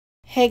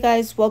Hey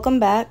guys, welcome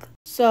back.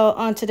 So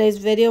on today's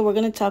video, we're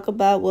going to talk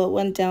about what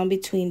went down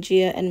between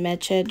Gia and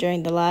Meche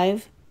during the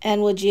live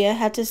and what Gia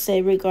had to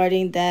say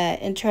regarding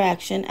that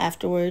interaction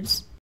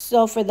afterwards.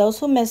 So for those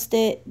who missed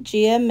it,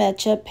 Gia,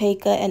 Meche,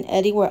 PAEKA, and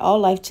Eddie were all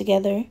live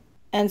together.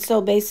 And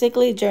so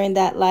basically during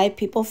that live,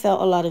 people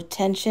felt a lot of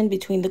tension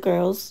between the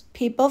girls.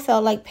 People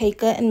felt like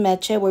PAEKA and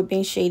Meche were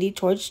being shady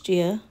towards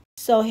Gia.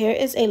 So here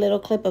is a little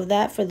clip of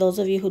that for those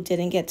of you who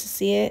didn't get to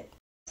see it.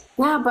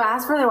 Yeah, but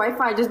ask for the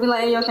Wi-Fi. Just be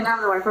like, hey, yo, can I have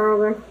the Wi-Fi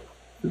over?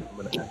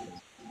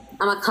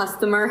 I'm a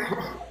customer.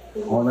 I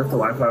wonder if the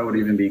Wi-Fi would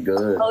even be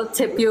good. I'll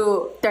tip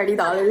you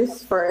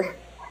 $30 for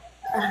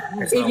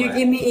if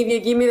you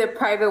give me the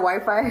private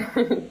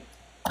Wi-Fi.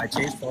 I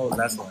changed phones,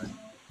 that's why.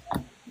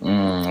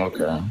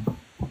 Okay.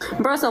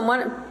 Bro,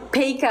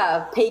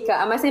 PAEKA.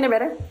 Am I saying it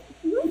better?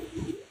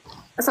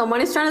 Someone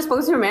is trying to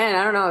expose your man.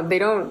 I don't know. They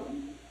don't.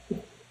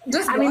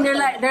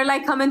 They're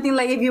like commenting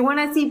like, if you want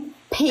to see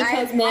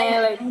PAEKA's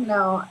man,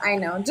 I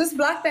know. Just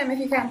block them if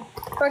you can.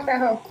 Fuck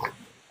that hoe.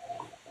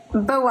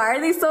 But why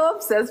are they so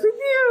obsessed with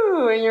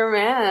you and your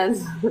man?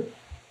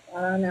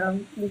 I don't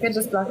know. You could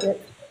just block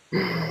it.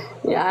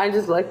 Yeah, I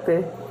just blocked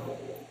it.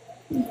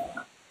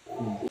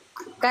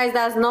 Guys,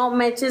 that's not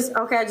Meche's.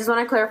 Okay, I just want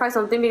to clarify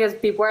something because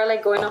people are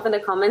like going up in the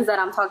comments that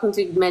I'm talking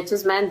to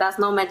Meche's man. That's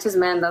not Meche's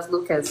man. That's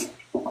Lucas.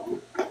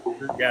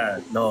 Yeah,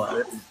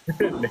 no.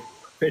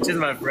 Meche is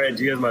my friend.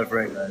 Gia's my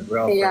friend, guys. We're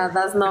all yeah, friends.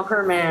 that's not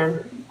her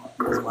man.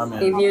 That's my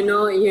man. If you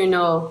know, you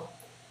know.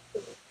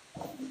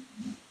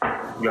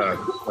 No,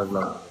 that's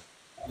not.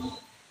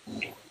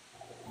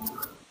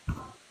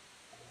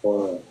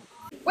 Wait,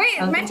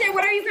 Meche,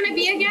 what are you gonna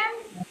be again?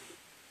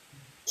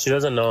 She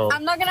doesn't know.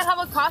 I'm not gonna have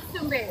a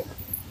costume, babe.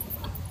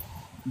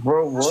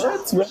 Bro,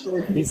 what?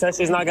 He said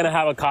she's not gonna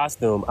have a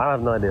costume. I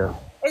have no idea.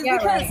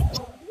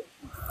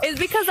 It's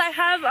because I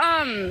have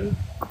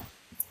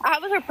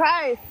a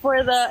surprise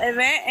for the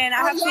event and I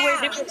have to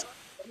wear different.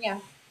 Yeah.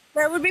 So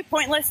it would be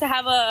pointless to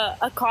have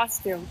a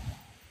costume.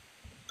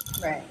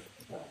 Right.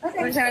 Okay.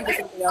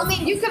 I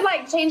mean, you could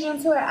like change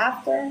into it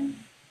after.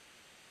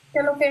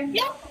 Okay.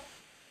 Yeah.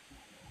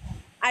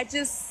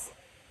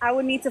 I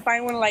would need to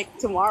find one like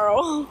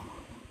tomorrow.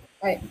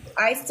 Right.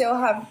 I still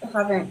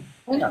haven't.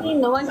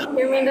 No one can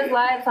hear me in this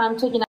live, so I'm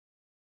taking out.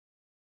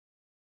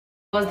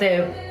 Was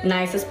the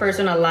nicest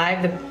person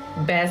alive, the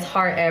best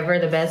heart ever,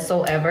 the best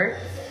soul ever.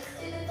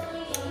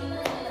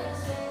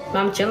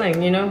 I'm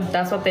chilling, you know.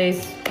 That's what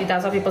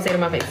people say to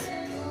my face.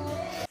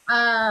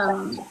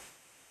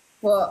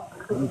 Well,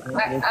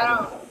 I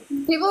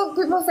don't.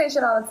 People say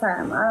shit all the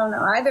time. I don't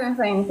know. I didn't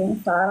say anything,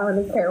 so I don't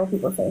really care what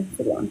people say,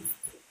 to be honest.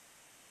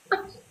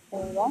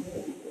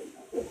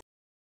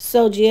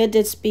 So Gia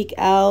did speak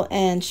out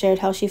and shared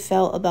how she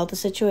felt about the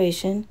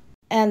situation.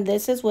 And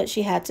this is what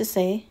she had to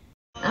say.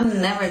 I'm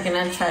never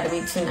gonna try to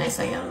be too nice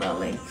again though.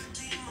 Like,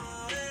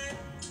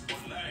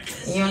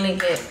 you only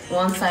get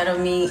one side of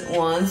me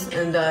once,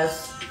 and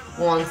that's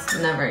once,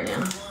 never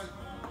again.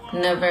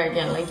 Never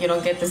again. Like, you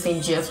don't get to see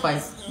Gia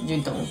twice.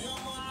 You don't.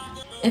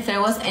 If it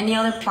was any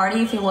other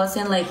party, if it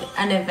wasn't like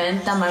an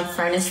event that my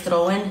friend is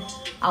throwing,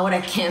 I would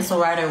have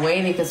canceled right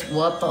away because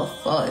what the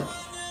fuck?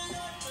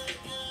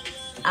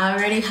 I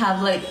already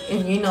have like,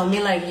 if you know me,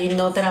 like, you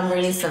know that I'm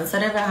really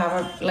sensitive. I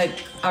have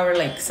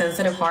a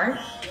sensitive heart.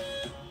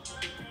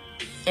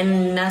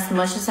 And as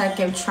much as I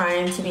kept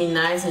trying to be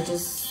nice, it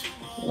just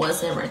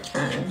wasn't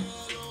returned.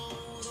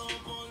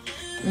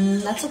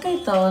 That's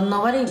okay though.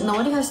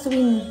 Nobody has to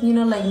be, you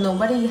know, like,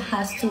 nobody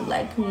has to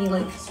like me.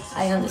 Like,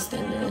 I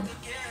understand it.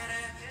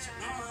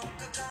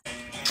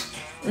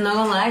 I'm not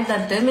gonna lie,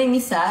 that did make me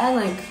sad.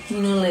 Like, you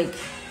know, like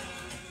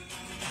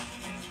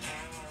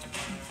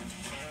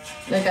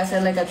I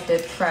said, like, I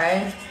did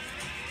cry.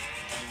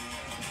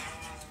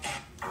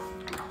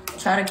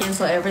 Try to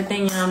cancel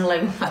everything, and I'm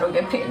like, I don't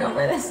get paid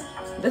over this.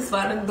 This is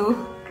what I don't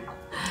do.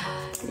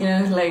 You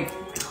know, like,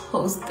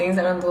 host things,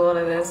 I don't do all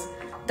of this.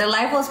 The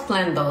live was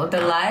planned though.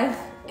 The live,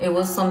 it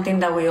was something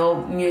that we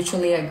all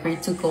mutually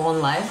agreed to go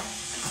on live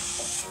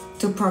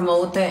to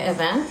promote the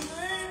event.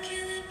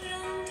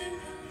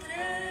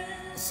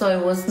 So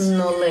it was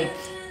no, like,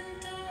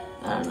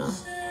 I don't know.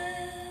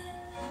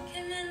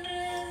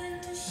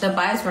 The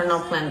vibes were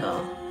not planned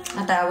though.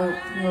 I thought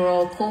we were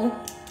all cool.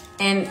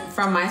 And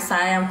from my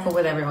side, I'm cool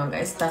with everyone,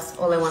 guys. That's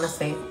all I want to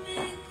say.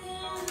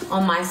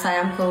 On my side,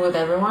 I'm cool with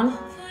everyone.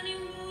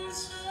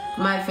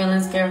 My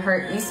feelings get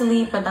hurt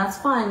easily, but that's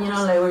fine, you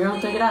know, like, we're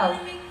gonna take it out.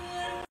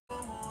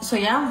 So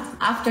yeah,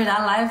 after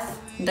that live,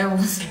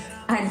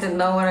 I did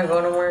not want to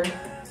go to work.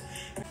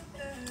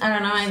 I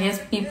don't know, I guess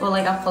people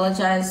like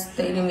apologized.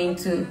 They didn't mean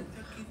to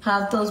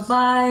have those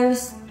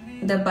vibes.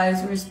 The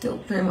vibes were still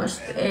pretty much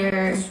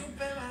there.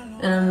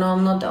 And I know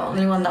I'm not the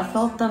only one that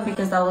felt them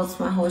because that was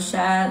my whole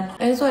chat.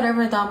 It's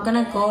whatever though, I'm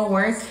gonna go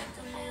work,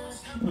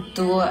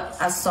 do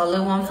a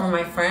solid one for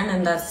my friend,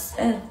 and that's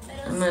it.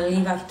 I'm gonna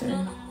leave after.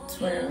 It's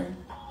whatever.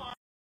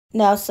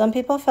 Now, some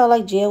people felt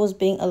like Gia was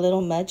being a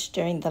little much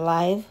during the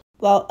live,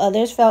 while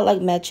others felt like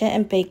Meche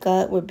and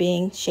PAEKA were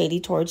being shady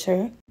towards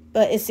her.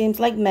 But it seems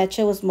like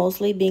Meche was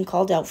mostly being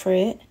called out for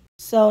it.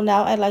 So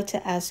now I'd like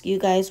to ask you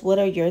guys, what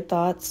are your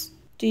thoughts?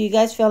 Do you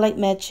guys feel like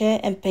Meche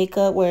and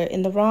PAEKA were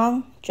in the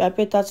wrong? Drop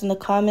your thoughts in the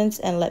comments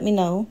and let me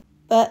know.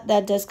 But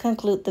that does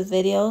conclude the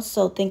video,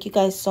 so thank you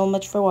guys so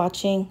much for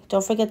watching.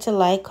 Don't forget to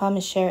like,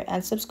 comment, share,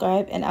 and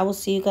subscribe, and I will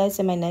see you guys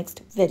in my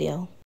next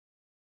video.